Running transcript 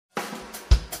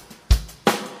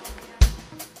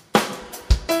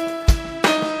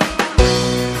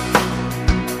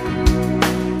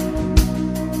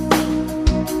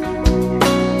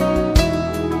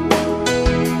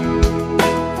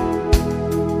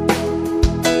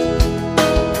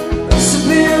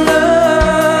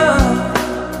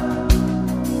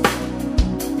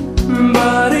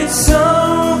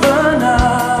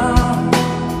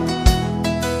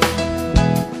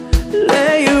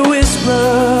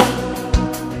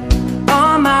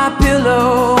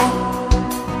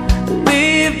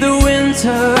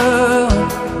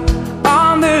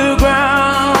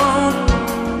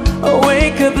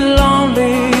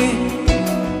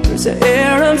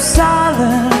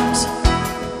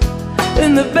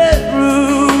in the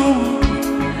bedroom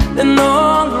and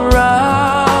all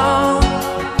around.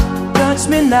 Touch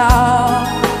me now.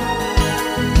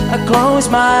 I close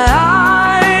my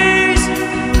eyes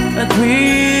and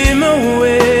dream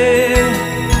away.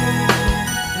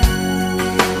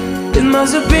 It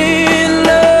must have been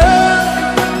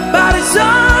love, but it's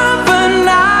over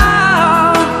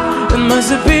now. It must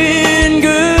have been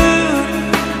good,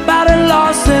 but I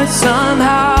lost it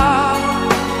somehow.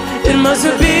 It must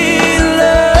have been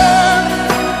love,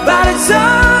 but it's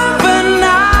over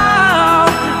now.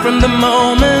 From the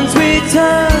moment we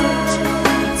touched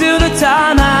till the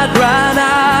time I'd run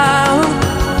out.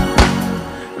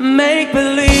 Make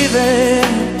believe it,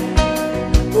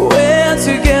 we're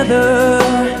together,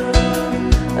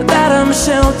 that I'm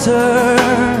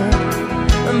sheltered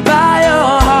by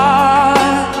your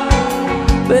heart.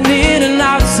 But in and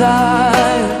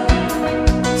outside,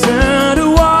 turn to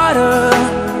water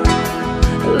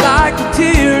like a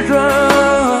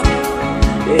teardrop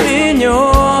in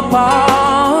your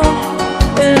palm.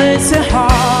 And it's a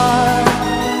hard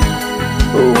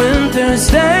winter's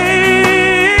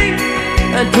day,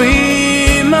 I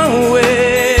dream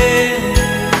away.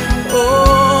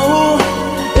 Oh,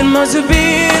 it must have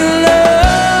been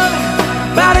love,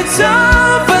 but it's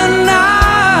over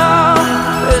now.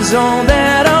 It's all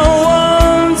that I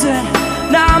wanted,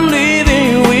 now I'm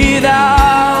living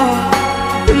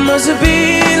without. It must have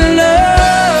been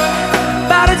love,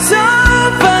 but it's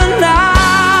over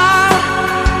now.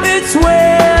 It's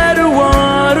where the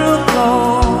water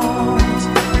flows,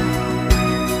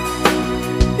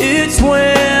 it's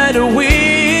where the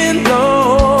wind blows.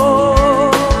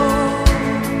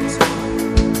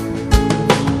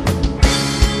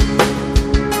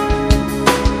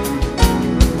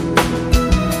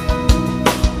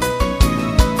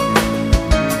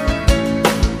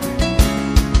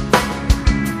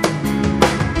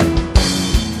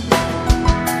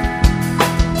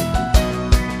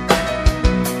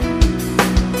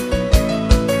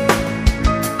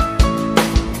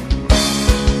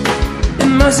 It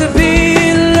must have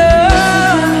been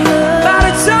love, but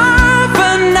it's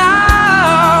over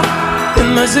now. It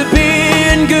must have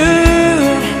been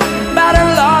good, but I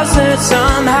lost it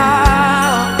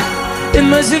somehow. It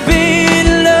must have been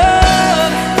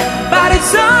love, but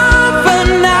it's over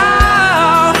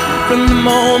now. From the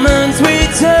moment we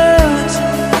touched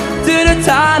to the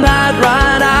time